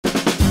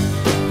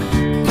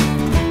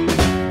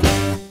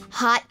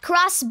Hot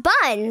Cross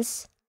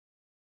Buns.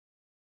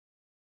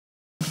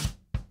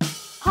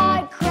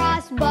 Hot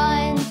cross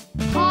buns,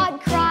 hot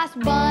cross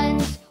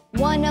buns.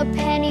 1 a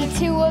penny,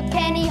 2 a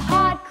penny,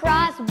 hot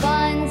cross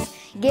buns.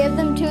 Give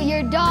them to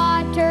your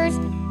daughters,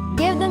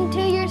 give them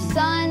to your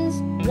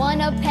sons. 1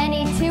 a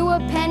penny, 2 a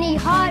penny,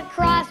 hot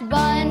cross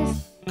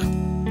buns.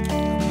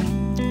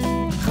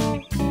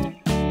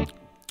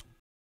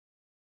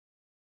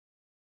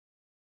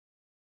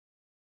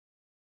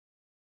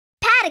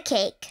 Patty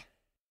cake.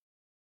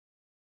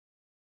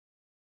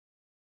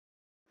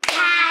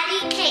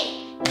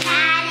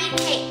 Patty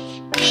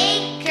cake,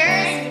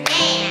 baker's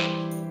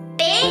man.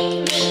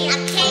 Bake me a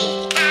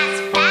cake as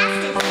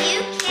fast as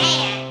you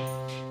can.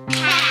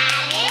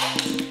 Pat it,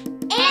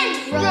 and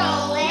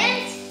roll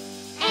it,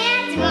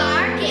 and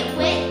mark it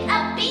with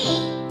a B,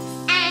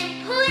 and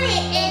put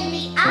it in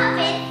the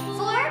oven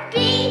for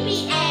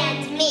baby and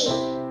me.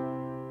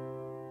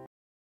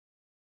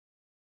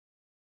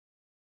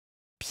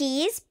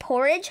 Pease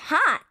Porridge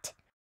Hot.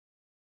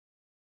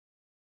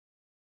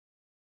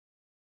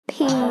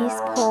 Pease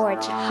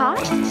porridge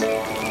hot,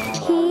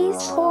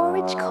 pease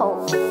porridge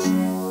cold.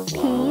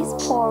 Pease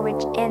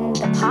porridge in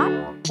the pot,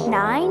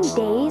 9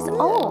 days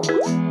old.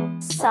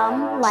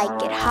 Some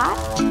like it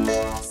hot,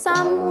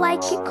 some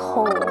like it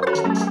cold.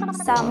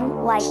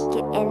 Some like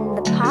it in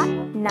the pot,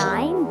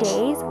 9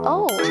 days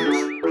old.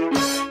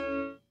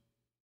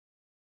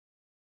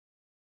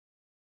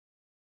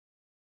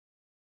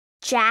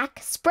 Jack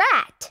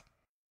Sprat.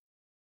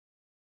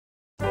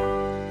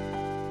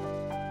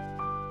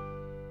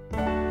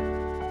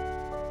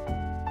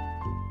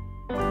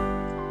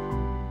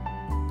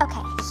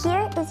 Okay,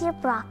 here is your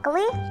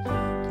broccoli,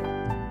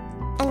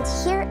 and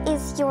here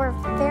is your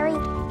very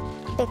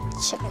big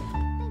chicken.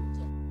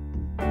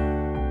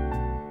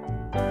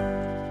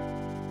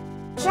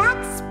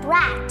 Jack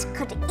Sprat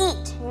could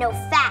eat no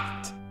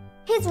fat.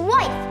 His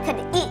wife could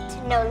eat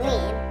no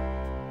lean.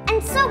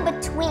 And so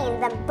between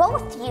them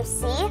both, you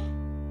see,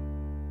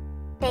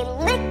 they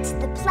licked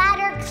the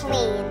platter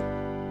clean.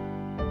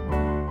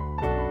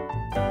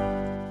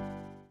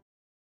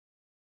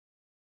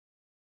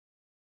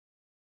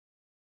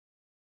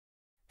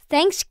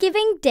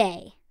 Thanksgiving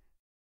Day.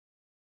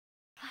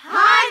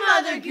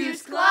 Hi, Mother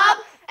Goose Club,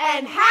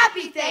 and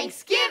happy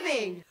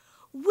Thanksgiving!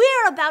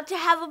 We're about to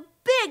have a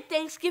big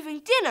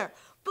Thanksgiving dinner,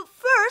 but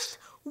first,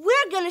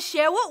 we're going to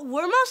share what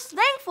we're most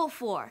thankful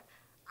for.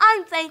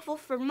 I'm thankful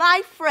for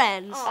my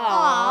friends.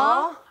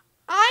 Aww.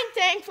 I'm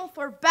thankful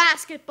for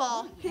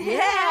basketball.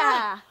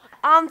 Yeah.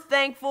 I'm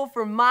thankful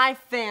for my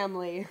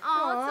family.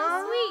 Oh,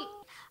 so sweet.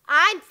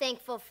 I'm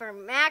thankful for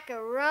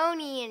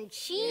macaroni and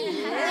cheese.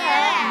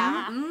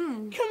 Yeah.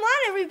 Come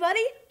on,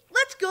 everybody.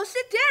 Let's go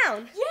sit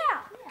down.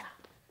 Yeah.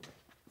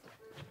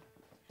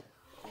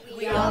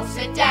 We all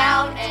sit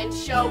down and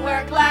show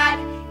we're glad.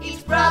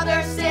 Each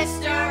brother,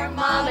 sister,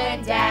 mom,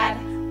 and dad.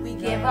 We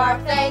give our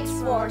thanks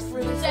for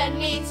fruits and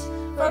meats,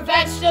 for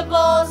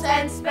vegetables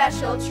and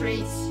special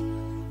treats.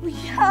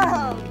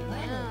 Yum!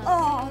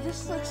 Oh,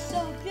 this looks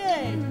so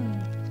good.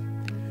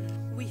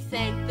 We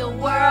thank the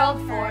world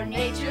for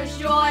nature's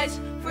joys,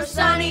 for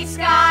sunny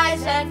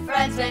skies and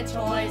friends and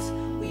toys.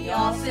 We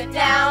all sit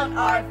down,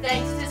 our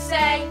thanks to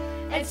say,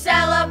 and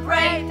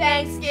celebrate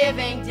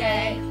Thanksgiving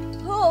Day.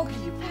 Oh,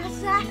 can you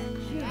pass that?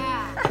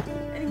 Yeah.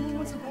 Anyone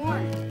wants a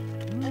horn?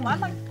 Oh, I'd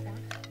like a horn.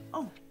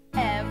 Oh.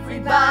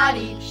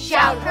 Everybody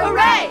shout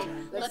hooray!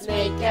 Let's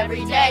make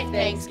every day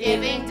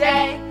Thanksgiving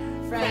Day.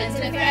 Friends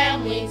and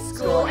family,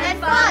 school and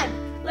fun.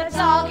 Let's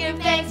all give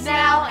thanks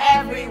now,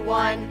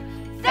 everyone.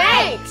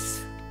 Thanks!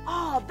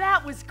 Oh,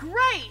 that was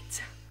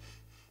great.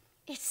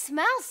 It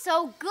smells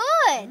so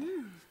good.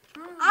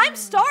 I'm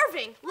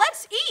starving.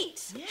 Let's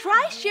eat. Yeah.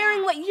 Try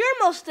sharing what you're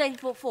most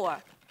thankful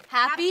for.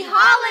 Happy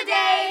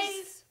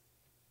holidays!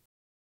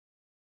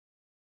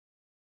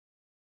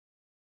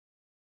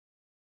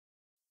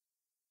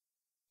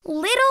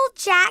 Little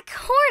Jack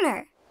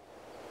Horner.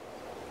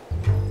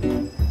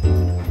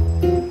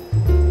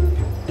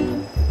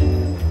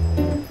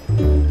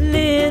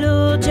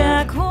 Little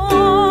Jack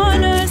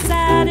Horner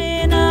sat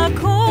in a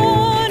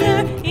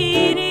corner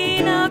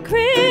eating a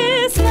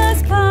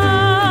Christmas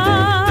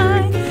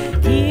pie.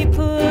 He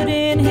put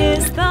in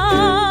his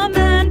thumb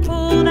and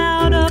pulled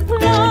out a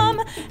plum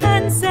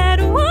and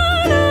said,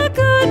 "What a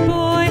good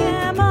boy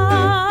am I."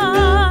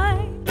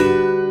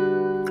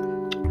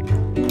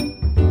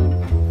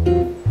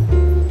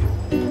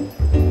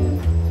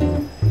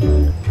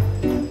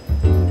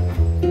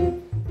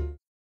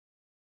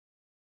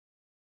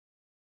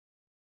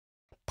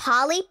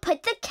 Polly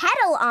put the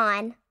kettle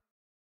on.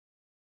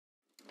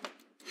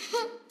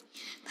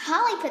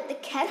 Polly put the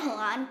kettle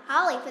on,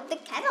 Polly put the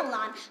kettle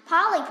on,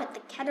 Polly put the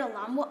kettle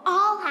on, we'll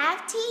all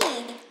have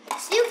tea.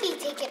 Suki,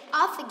 take it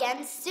off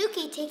again,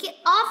 Suki, take it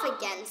off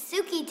again,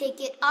 Suki, take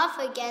it off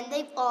again,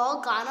 they've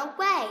all gone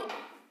away.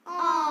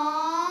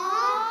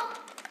 Aww.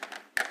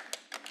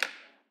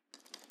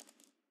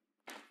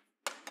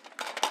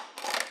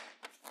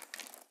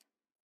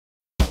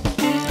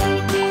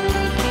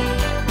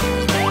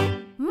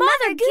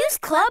 Mother Goose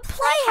Club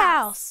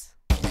Playhouse.